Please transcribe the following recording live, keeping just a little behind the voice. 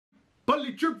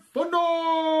Polytube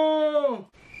Fono!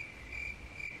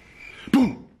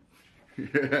 Boom!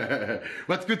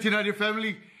 What's good tonight, your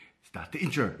family? Start the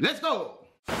intro. Let's go!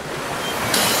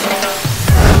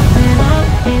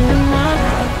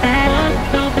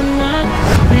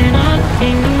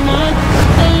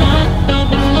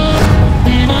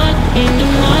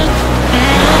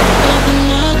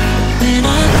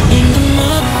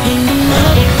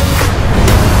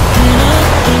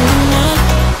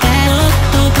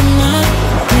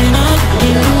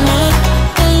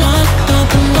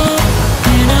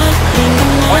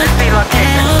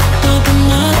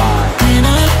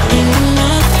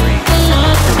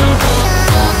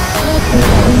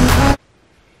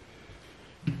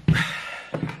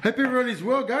 Hope everyone is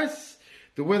well, guys.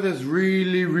 The weather's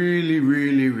really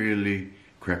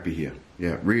crappy here.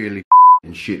 Yeah, really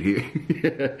and shit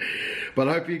here. But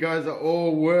I hope you guys are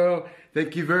all well.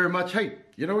 Thank you very much. Hey,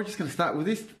 you know, we're just gonna start with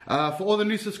this. For all the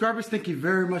new subscribers, thank you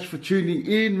very much for tuning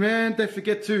in, man. Don't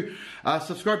forget to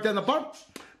subscribe down the bottom,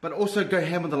 but also go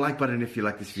ham on the like button if you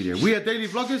like this video. We are daily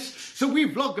vloggers, so we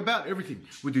vlog about everything.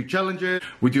 We do challenges,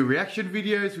 we do reaction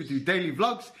videos, we do daily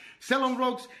vlogs, salon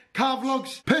vlogs, car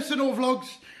vlogs, personal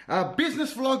vlogs,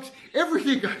 business vlogs,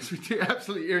 everything, guys. We do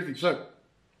absolutely everything. So,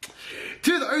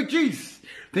 to the OGs,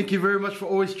 thank you very much for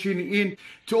always tuning in.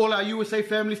 To all our USA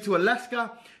families, to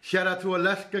Alaska, shout out to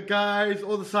Alaska, guys,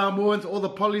 all the Samoans, all the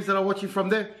polys that are watching from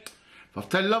there.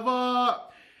 Whaftai lava.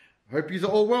 Hope you are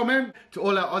all well, man. To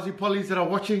all our Aussie polys that are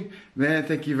watching, man,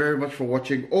 thank you very much for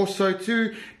watching. Also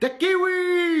to the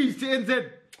Kiwis, to NZ.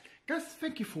 Guys,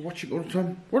 thank you for watching all the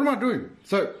time. What am I doing?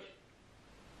 So,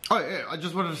 oh yeah, I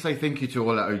just wanted to say thank you to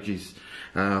all our OGs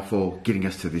for getting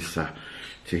us to this, to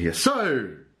here.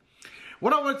 So,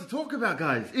 what I wanted to talk about,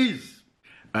 guys, is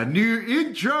a new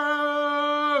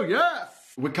intro.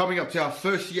 Yes, we're coming up to our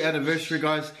first year anniversary,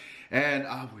 guys, and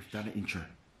we've done an intro.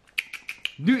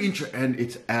 New intro, and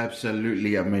it's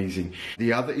absolutely amazing.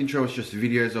 The other intro was just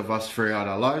videos of us throughout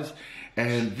our lives,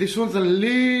 and this one's a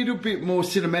little bit more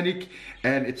cinematic,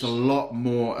 and it's a lot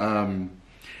more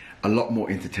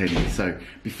entertaining. So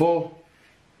before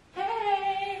we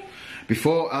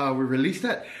release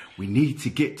that, we need to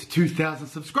get to 2,000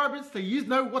 subscribers. So you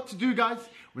know what to do, guys.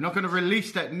 We're not going to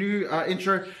release that new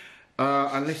intro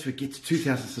unless we get to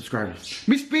 2,000 subscribers.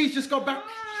 Miss B's just got back.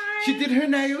 Hi. She did her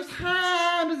nails.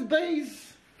 Hi, Miss B's.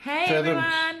 Hey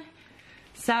everyone.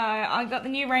 So I got the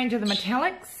new range of the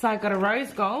metallics. So I got a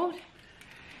rose gold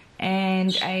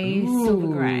and a silver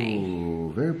grey.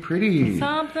 Ooh, very pretty.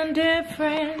 Something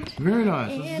different. Very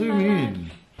nice. Let's zoom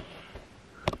in.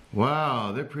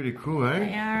 Wow, they're pretty cool, eh?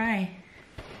 They are, eh?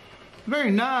 Very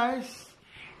nice.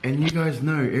 And you guys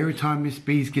know, every time Miss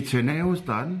Bees gets her nails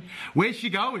done, where's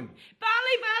she going?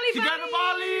 Bali, She's going to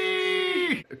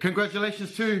Bali!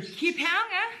 Congratulations to...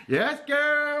 Kipanga. Yes,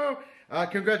 girl!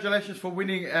 Congratulations for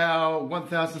winning our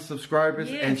 1,000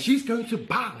 subscribers. Yes. And she's going to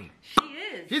Bali. She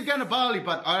is. She's going to Bali,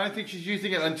 but I don't think she's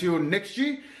using it until next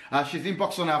year. She's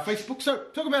inboxed on our Facebook. So,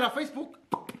 talk about our Facebook.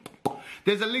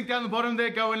 There's a link down the bottom there.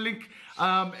 Go and link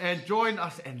and join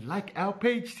us and like our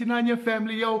page, Tinanya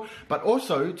family, yo. But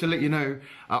also, to let you know,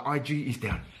 our IG is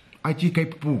down. IG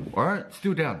capable, alright?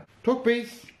 Still down. Talk,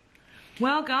 bees.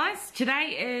 Well, guys,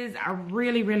 today is a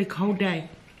really cold day.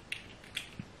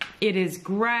 It is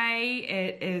grey,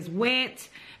 it is wet,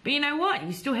 but you know what?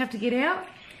 You still have to get out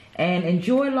and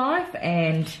enjoy life.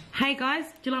 And hey guys,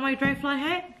 do you like my Drayfly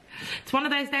hat? It's one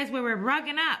of those days where we're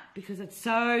rugging up because it's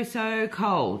so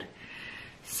cold.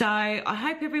 So I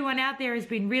hope everyone out there has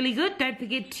been really good. Don't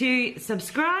forget to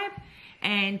subscribe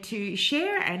and to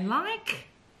share and like.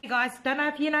 Hey guys, don't know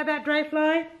if you know about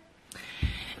Drayfly.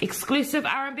 Exclusive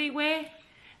R&B wear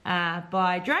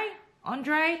by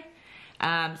Andre.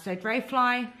 So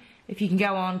Drayfly. If you can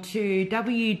go on to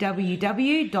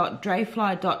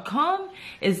www.drayfly.com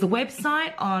is the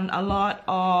website on a lot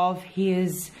of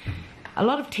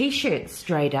t-shirts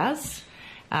Dre does.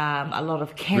 A lot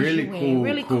of casual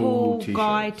really cool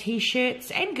guy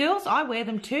t-shirts, and girls, I wear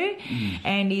them too.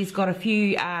 And he's got a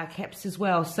few caps as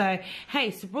well. So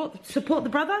hey, support the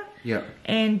brother. Yeah.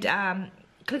 And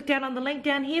click down on the link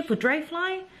down here for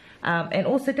Drayfly. And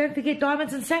also don't forget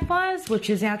Diamonds and Sapphires, which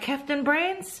is our Captain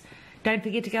brands. Don't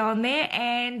forget to go on there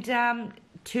and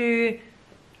to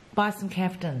buy some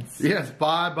caftans. Yes,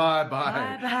 buy.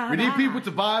 We need people to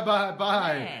buy.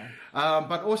 Yeah.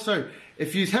 But also,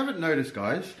 if you haven't noticed,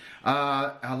 guys,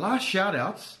 our last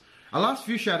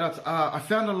few shout-outs, I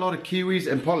found a lot of Kiwis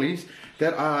and Polys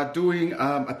that are doing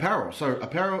apparel. So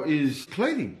apparel is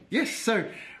clothing. Yes, so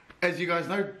as you guys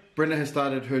know, Brenda has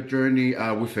started her journey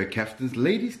with her caftans,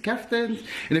 ladies caftans.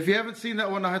 And if you haven't seen that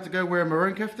one, I had to go wear a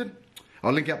maroon caftan.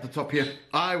 I'll link up the top here.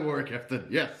 I wore a caftan,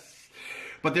 yes.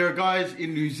 But there are guys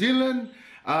in New Zealand.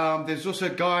 There's also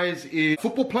guys in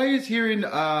football players here in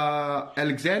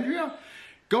Alexandria.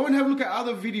 Go and have a look at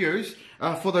other videos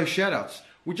for those shoutouts.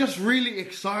 We're just really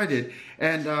excited,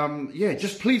 and yeah,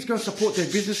 just please go support their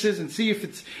businesses and see if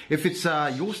it's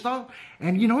your style.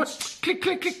 And you know what? Click,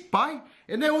 click, click, buy.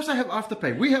 And they also have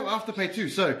Afterpay. We have Afterpay too.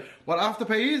 So what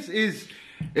Afterpay is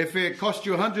if it costs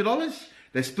you $100,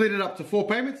 they split it up to 4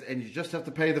 payments, and you just have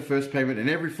to pay the first payment. And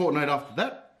every fortnight after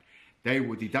that, they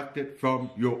will deduct it from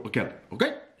your account.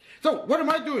 Okay? So what am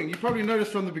I doing? You probably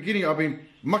noticed from the beginning I've been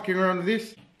mucking around with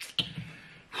this.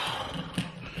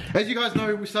 As you guys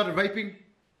know, we started vaping.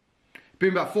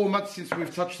 Been about 4 months since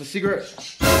we've touched the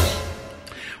cigarette.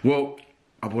 Well,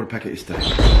 I bought a packet yesterday.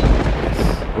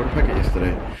 Yes, bought a packet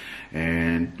yesterday.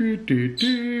 And I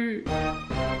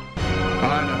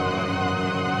know,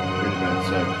 really bad.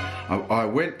 So I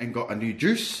went and got a new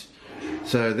juice.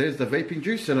 So there's the vaping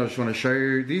juice, and I just want to show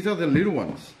you. These are the little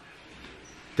ones.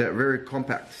 They're very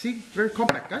compact. See, very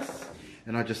compact, guys.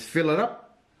 And I just fill it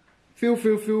up. Fill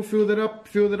that up.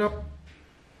 Fill that up.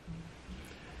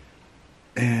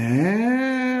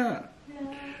 And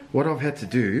what I've had to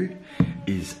do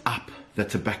is up the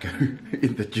tobacco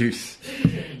in the juice.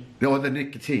 Or the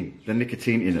nicotine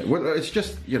in it. Well, it's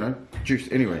just, you know, juice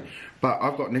anyway. But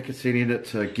I've got nicotine in it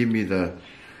to give me the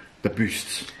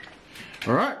boosts.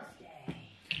 Alright?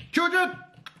 Children!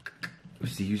 We'll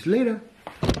see you later.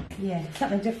 Yeah,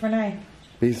 something different, eh?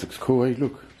 These looks cool, eh?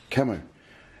 Look, camo.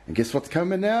 And guess what's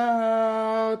coming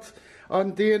out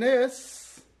on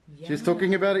DNS? Yeah. She was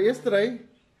talking about it yesterday.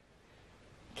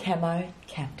 Camo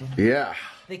Captain. Yeah.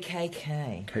 The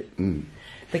KK.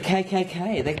 The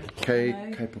KKK. The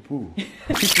K-Papu.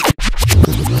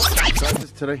 Guys,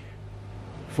 just today,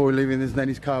 before we leave in this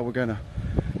nanny's car, we're gonna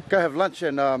go have lunch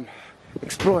and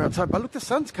explore outside. But look, the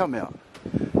sun's come out.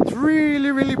 It's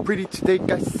really, really pretty today,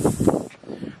 guys.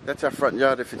 That's our front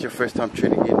yard if it's your first time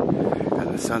tuning in.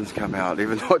 And the sun's come out,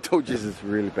 even though I told you it's a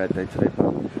really bad day today.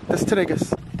 But that's today,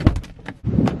 guys.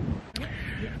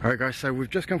 Alright guys, so we've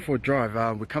just come for a drive.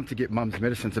 We've come to get Mum's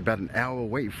medicine. It's about an hour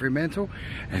away in Fremantle.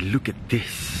 And look at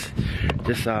this.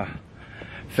 Just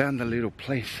found a little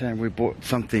place and we bought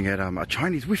something at a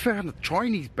Chinese. We found a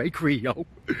Chinese bakery, yo.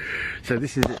 So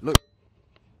this is it, look.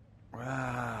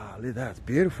 Wow, look at that, it's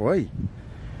beautiful, eh?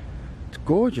 It's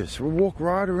gorgeous. We'll walk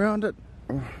right around it.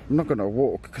 I'm not going to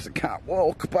walk because I can't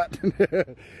walk, but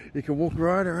you can walk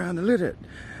right around and look at it.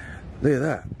 Look at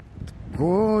that. It's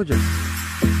gorgeous.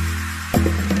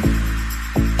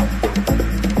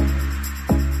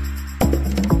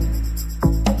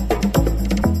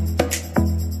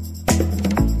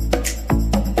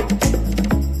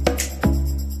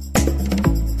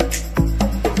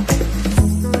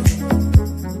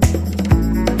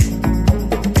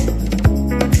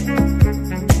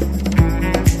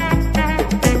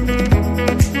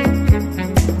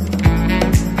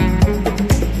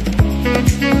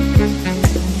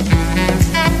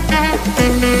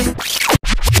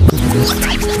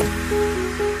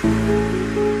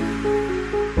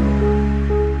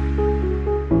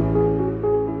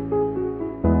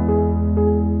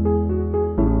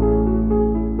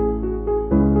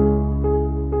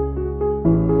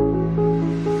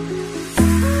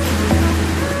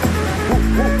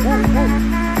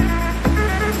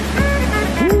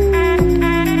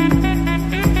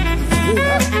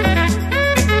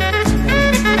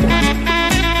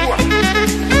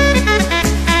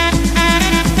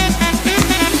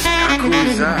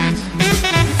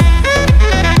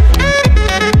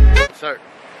 So,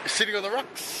 sitting on the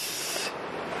rocks.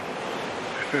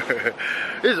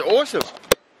 This is awesome.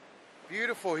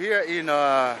 Beautiful here in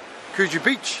Coogee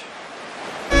Beach.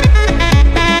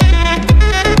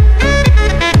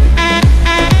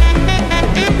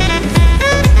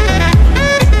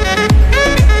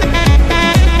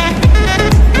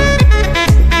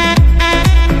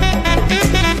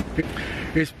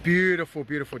 It's beautiful,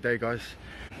 beautiful day, guys.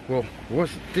 Well, it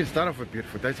didn't start off with a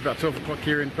beautiful day. It's about 12 o'clock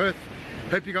here in Perth.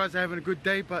 Hope you guys are having a good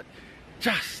day, but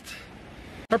just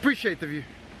appreciate the view.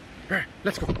 All right,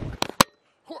 let's go.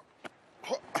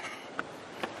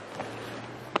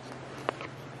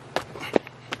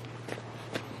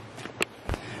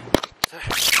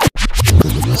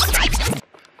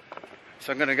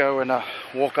 So I'm gonna go and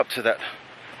walk up to that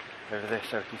over there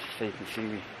so you can see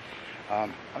me. I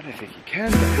don't think you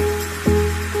can,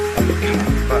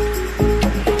 but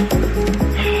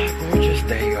gorgeous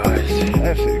day, guys.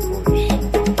 Absolutely gorgeous.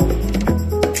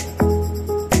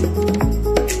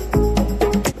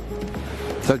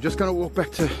 So just gonna walk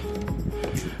back to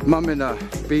Mum and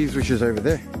Bees, which is over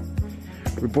there.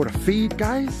 We bought a feed,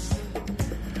 guys.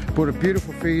 Bought a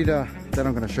beautiful feed Then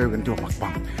I'm going to show you, we're going to do a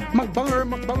mukbang.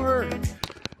 Mukbanger.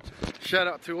 Shout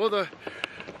out to all the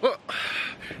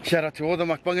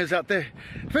mukbangers out there.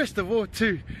 First of all,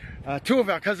 to two of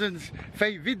our cousins,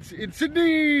 Faye Vids in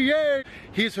Sydney. Yay!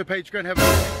 Here's her page. Go and have a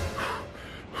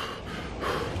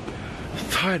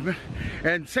tired, man.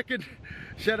 And second,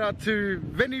 shout out to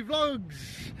Benny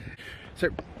Vlogs. So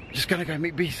just gonna go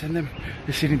meet Beast and them.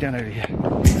 They're sitting down over here.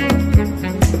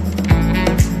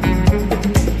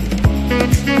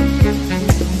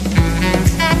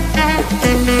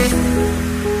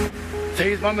 So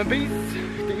here's Mum and Beast.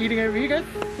 They're eating over here, guys.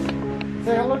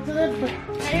 Say hello to them.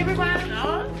 Hey everyone.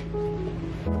 Hello.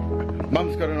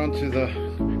 Mum's got it onto the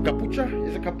kapucha.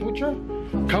 Is it kapucha?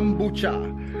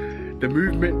 Kombucha. The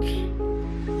movement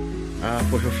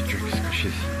for healthy drinks because she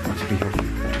wants to be healthy.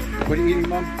 What are you eating,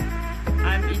 Mum?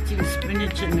 I'm eating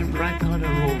spinach and ricotta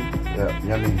roll. Yeah,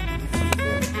 yummy.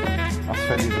 Yeah. Us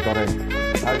fatties have got a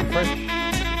fresh.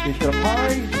 He's got a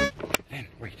pie. Then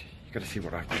wait, you got to see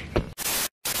what I've got.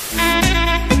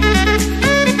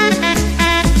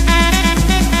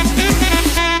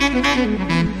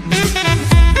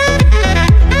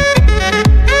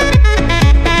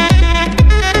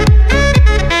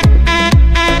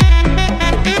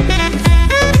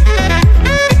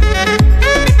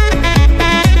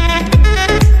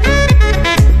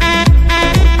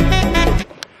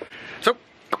 So,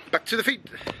 back to the feet.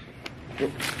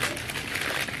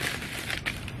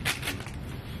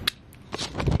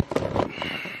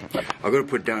 I've got to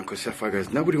put it down because Sapphire goes,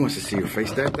 nobody wants to see your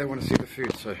face, Dad. They want to see the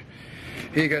food. So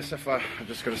here you go, Sapphire. I've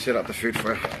just got to set up the food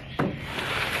for her.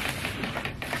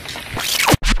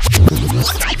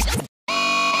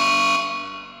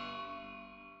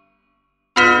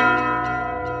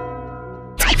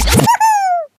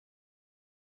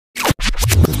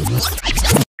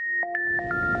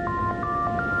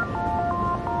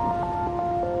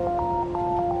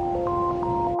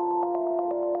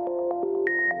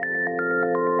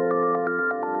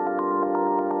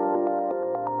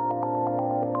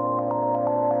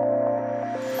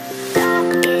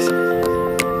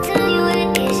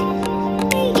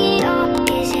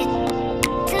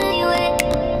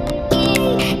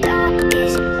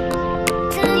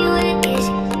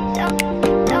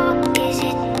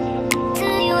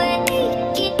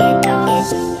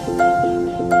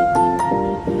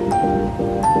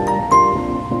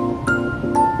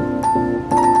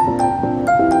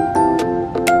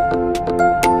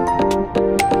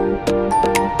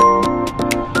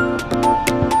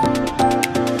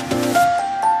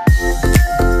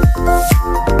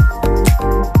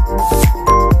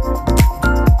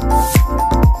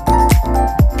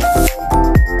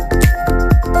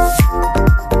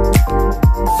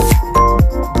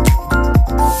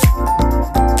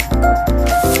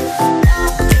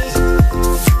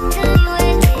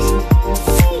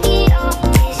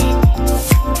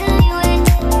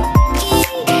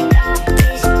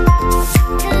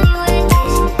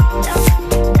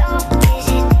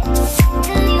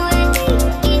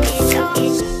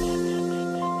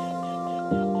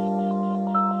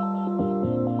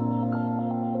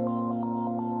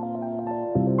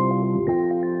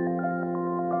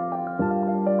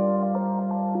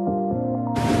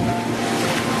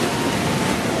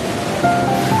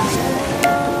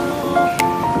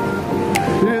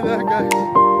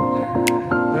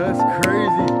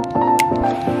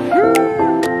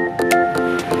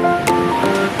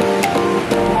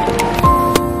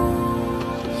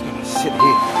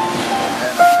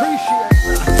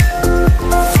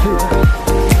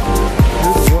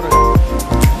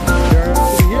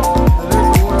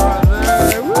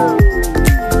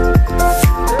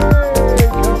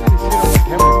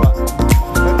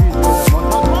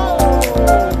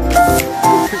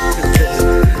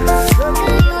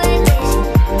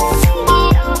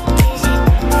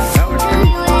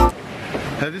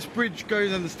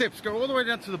 Goes and the steps go all the way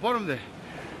down to the bottom there.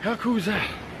 How cool is that?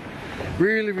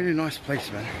 Really, really nice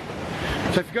place, man.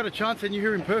 So if you've got a chance and you're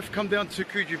here in Perth, come down to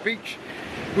Coogee Beach,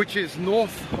 which is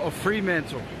north of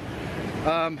Fremantle.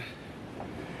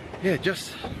 Yeah,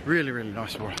 just really, really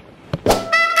nice water.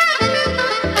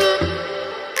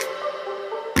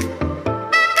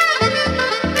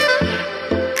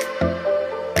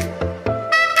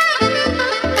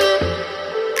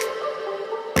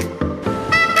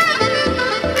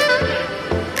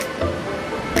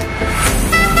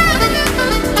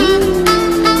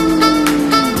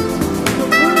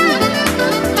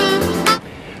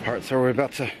 So we're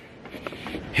about to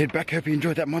head back. Hope you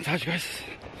enjoyed that montage, guys.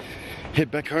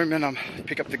 Head back home and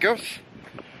pick up the girls.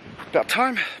 About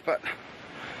time, but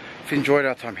if you enjoyed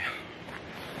our time here.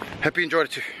 Hope you enjoyed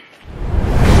it too.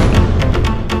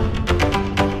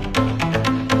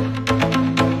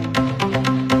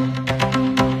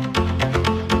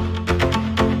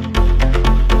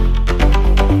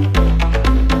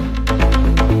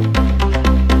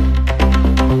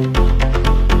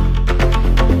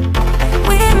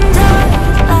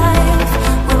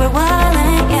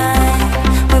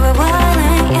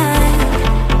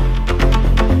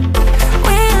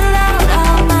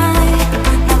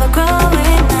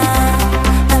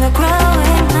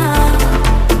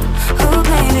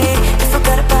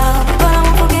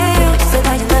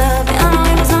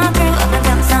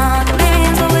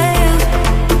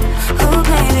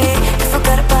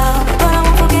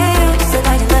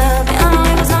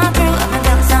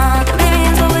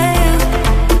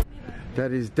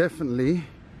 definitely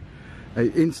a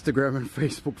Instagram and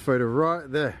Facebook photo right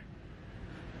there.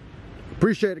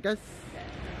 Appreciate it, guys.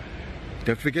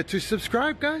 Don't forget to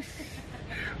subscribe, guys.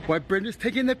 While Brenda's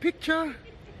taking the picture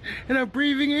and I'm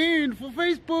breathing in for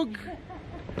Facebook.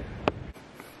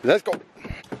 Let's go.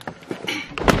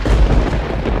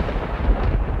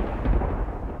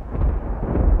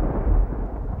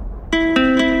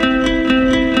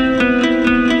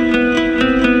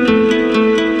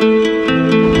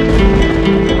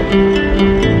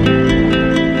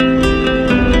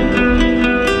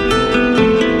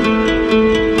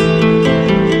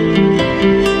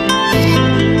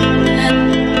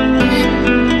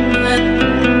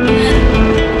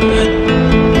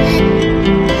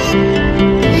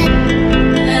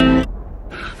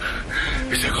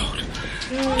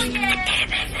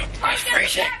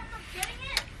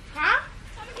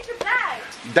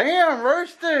 Damn,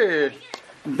 roasted!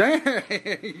 Dang!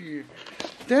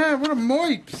 Damn, what a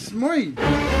moips! What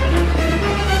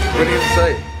do you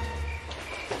say?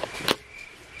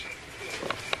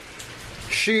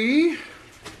 She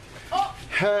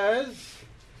has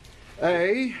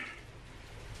a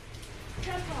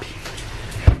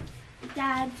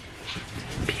Dad.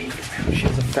 she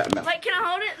has a fat mouth. Wait, can I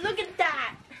hold it? Look at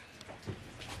that.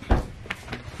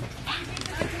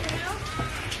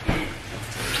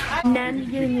 Nan's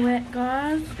getting wet,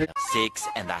 guys.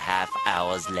 6.5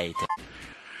 hours later.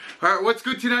 Alright, what's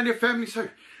good today, your family? So,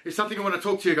 it's something I want to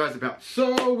talk to you guys about.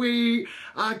 So, we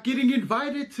are getting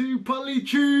invited to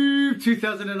Polytube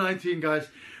 2019, guys.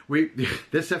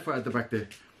 There's Sapphire at the back there.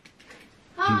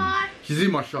 Hi. She's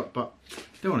in my shop, but I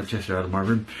don't want to chase her out of my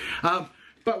room.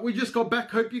 But we just got back.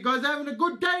 Hope you guys are having a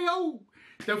good day. Oh,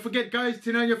 don't forget, guys,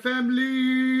 to know your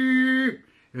family.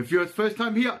 If you're the first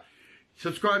time here,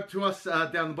 subscribe to us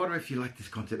down the bottom if you like this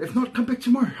content. If not, come back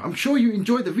tomorrow. I'm sure you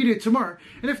enjoyed the video tomorrow.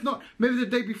 And if not, maybe the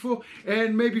day before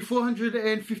and maybe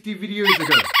 450 videos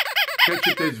ago. Go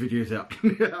check those videos out.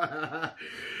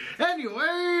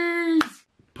 Anyways,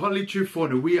 Polytube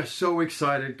Fono. We are so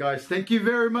excited, guys. Thank you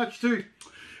very much to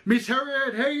Miss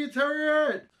Harriet. Hey, it's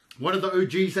Harriet. One of the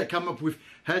OGs that come up with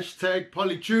hashtag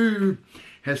Polytube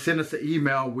has sent us an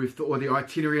email with all the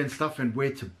itinerary and stuff and where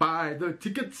to buy the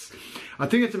tickets. I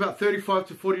think it's about $35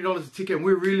 to $40 a ticket, and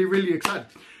we're really excited.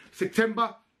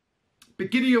 September,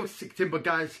 beginning of September,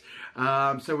 guys.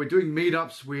 So we're doing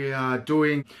meetups.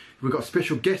 We've got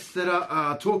special guests that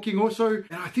are talking also,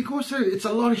 and I think also it's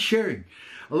a lot of sharing.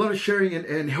 A lot of sharing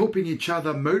and helping each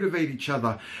other, motivate each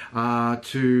other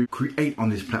to create on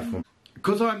this platform.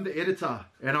 Because I'm the editor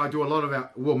and I do a lot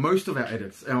of most of our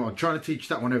edits, and I'm trying to teach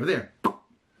that one over there.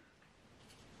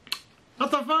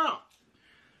 What the fuck?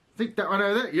 Think that one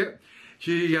over there? Yep.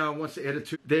 She wants to edit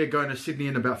too. They're going to Sydney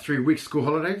in about 3 weeks, school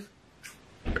holidays.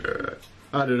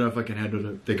 I don't know if I can handle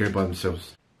it. They go by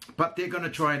themselves. But they're going to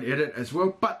try and edit as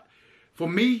well. But for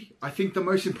me, I think the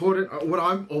most important, what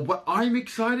I'm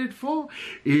excited for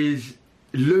is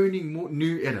learning more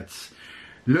new edits.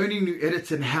 Learning new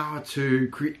edits and how to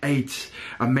create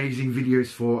amazing videos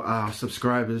for our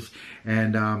subscribers,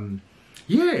 and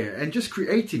yeah, and just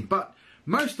creating. But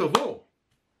most of all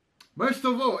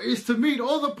is to meet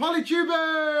all the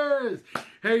Polytubers.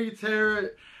 Hey, it's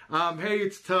Harriet. Hey,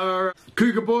 it's Tara,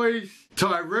 Cougar Boys,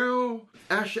 Tyrell,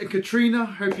 Ash and Katrina.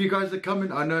 Hope you guys are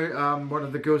coming. I know one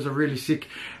of the girls are really sick,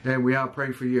 and we are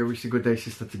praying for you every single day,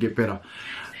 sister, to get better.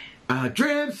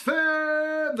 Drams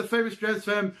Fam, the famous Drams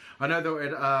Fam. I know they were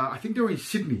at, I think they were in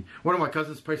Sydney. One of my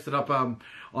cousins posted up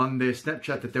on their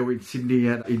Snapchat that they were in Sydney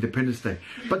at Independence Day.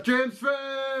 But Drams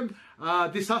Fam,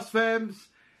 This Us Fams,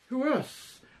 who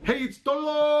else? Hey, it's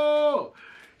Dolo.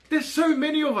 There's so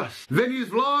many of us. Venues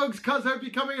Vlogs, cuz, hope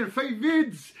you're coming, and Faye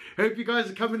Vids. Hope you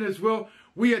guys are coming as well.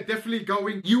 We are definitely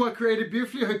going. You are created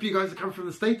beautifully. Hope you guys are coming from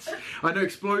the States. I know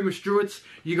Exploring with Stewart's,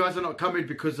 you guys are not coming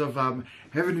because of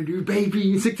having a new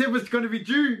baby. In September it's going to be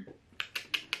due.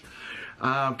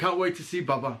 Can't wait to see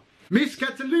Bubba. Miss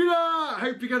Catalina,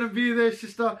 hope you're going to be there,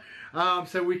 sister.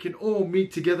 So we can all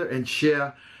meet together and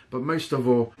share. But most of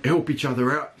all, help each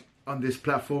other out on this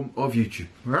platform of YouTube.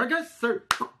 Alright, guys? So,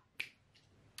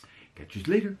 catch you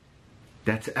later.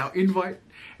 That's our invite.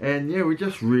 And yeah, we're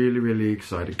just really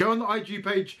excited. Go on the IG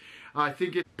page. I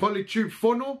think it's Polytube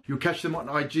Fono. You'll catch them on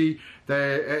IG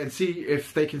there and see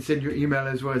if they can send you an email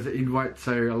as well as an invite.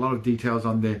 So a lot of details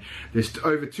on there. There's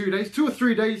over 2 days, 2 or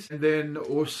 3 days. And then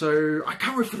also, I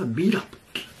can't wait for the meetup.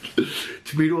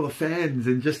 To meet all the fans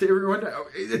and just everyone.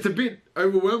 It's a bit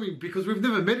overwhelming because we've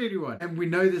never met anyone. And we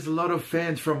know there's a lot of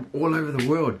fans from all over the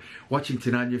world watching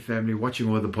Tinanya Family, watching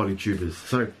all the Polytubers.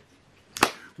 So,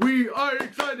 we are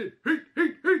excited.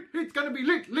 It's gonna be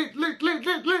lit.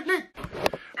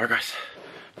 Alright, guys,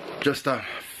 just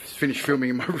finished filming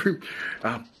in my room.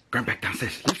 Going back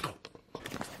downstairs. Let's go.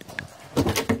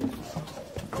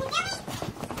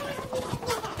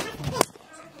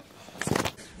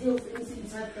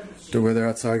 The weather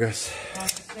outside, guys.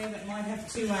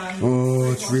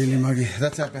 Oh, it's really muggy.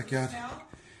 That's our backyard.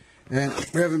 And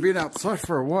we haven't been outside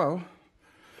for a while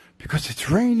because it's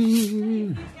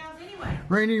raining.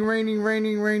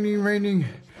 Raining.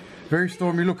 Very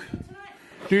stormy, look.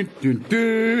 Dun, dun,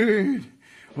 dun.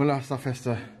 Well, our stuff has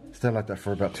to stay like that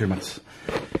for about 2 months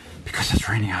because it's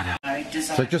raining out there.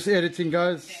 So just editing,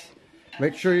 guys.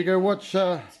 Make sure you go watch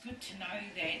our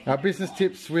business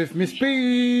tips with Miss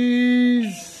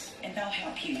Bees. And they'll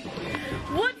help you.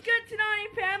 What's good tonight,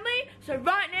 family? So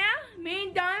right now, me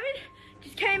and Diamond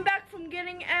just came back from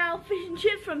getting our fish and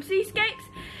chips from Seascapes,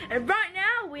 and right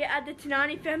now we're at the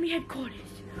Tanani family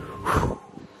headquarters.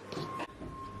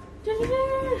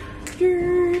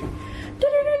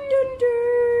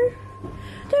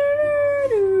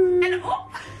 And oh!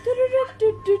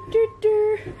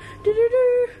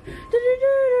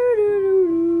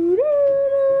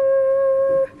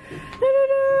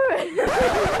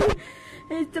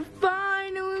 It's the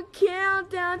final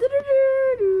countdown.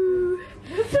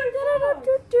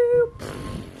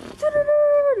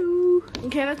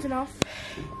 Okay, that's enough.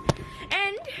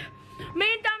 And me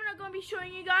and Diamond are going to be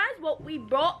showing you guys what we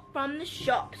brought from the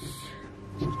shops.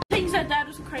 Things that Dad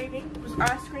was craving was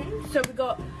ice cream. So we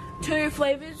got 2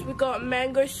 flavors. We got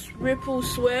mango ripple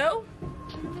swirl.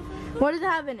 What does it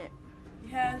have in it?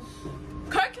 It has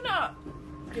coconut.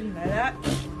 Didn't know that.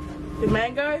 The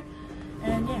mango.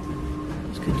 And yeah,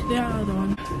 let's go to the other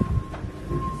one.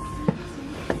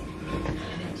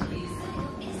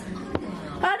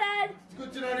 Hi, Dad. It's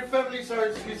good to know your family.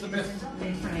 Sorry, excuse the mess.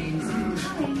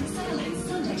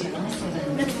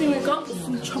 Next thing we got was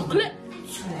some chocolate.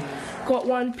 Got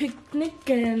one picnic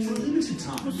and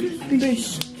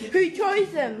boost. Who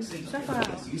chose them?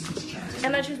 SAPHYRES.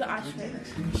 And I chose the ice cream.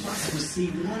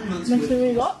 Next thing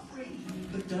we got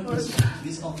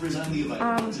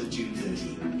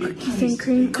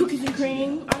cookies and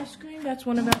cream ice cream. That's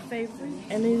one of our favorites,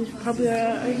 and it is probably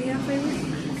only our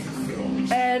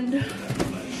favorite. And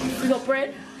we got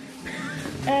bread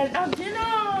and our dinner.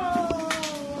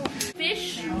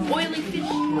 Fish, oily fish.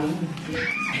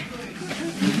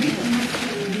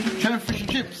 Channel fish and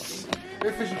chips.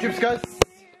 We're fish and chips, guys.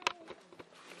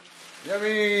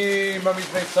 Yummy.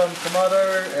 Mummy's made some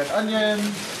tomato and onion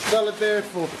salad there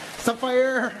for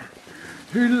Sapphire,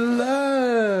 who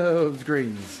loves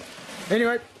greens.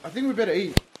 Anyway, I think we better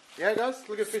eat. Yeah, guys,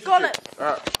 look at fish and chips.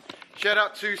 Alright. Shout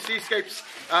out to Seascapes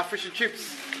Fish and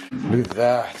Chips. Look at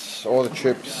that. All the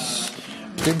chips.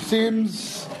 Dim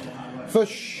Sims.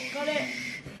 Fish. Got it.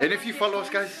 And if you follow us,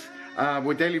 guys,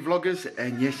 we're daily vloggers,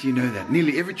 and yes, you know that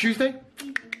nearly every Tuesday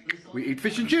we eat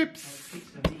fish and chips.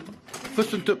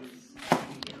 Fish and chips.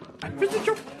 Fish and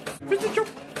chips. Fish and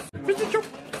chips. Fish and chips.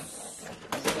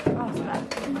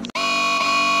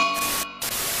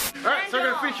 Alright, so I'm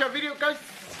going to finish our video, guys.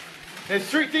 There's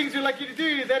 3 things we'd like you to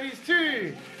do. That is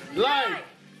to like,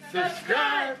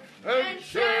 subscribe, and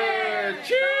share.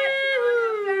 Cheers!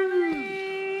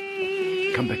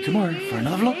 Come back tomorrow for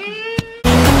another vlog.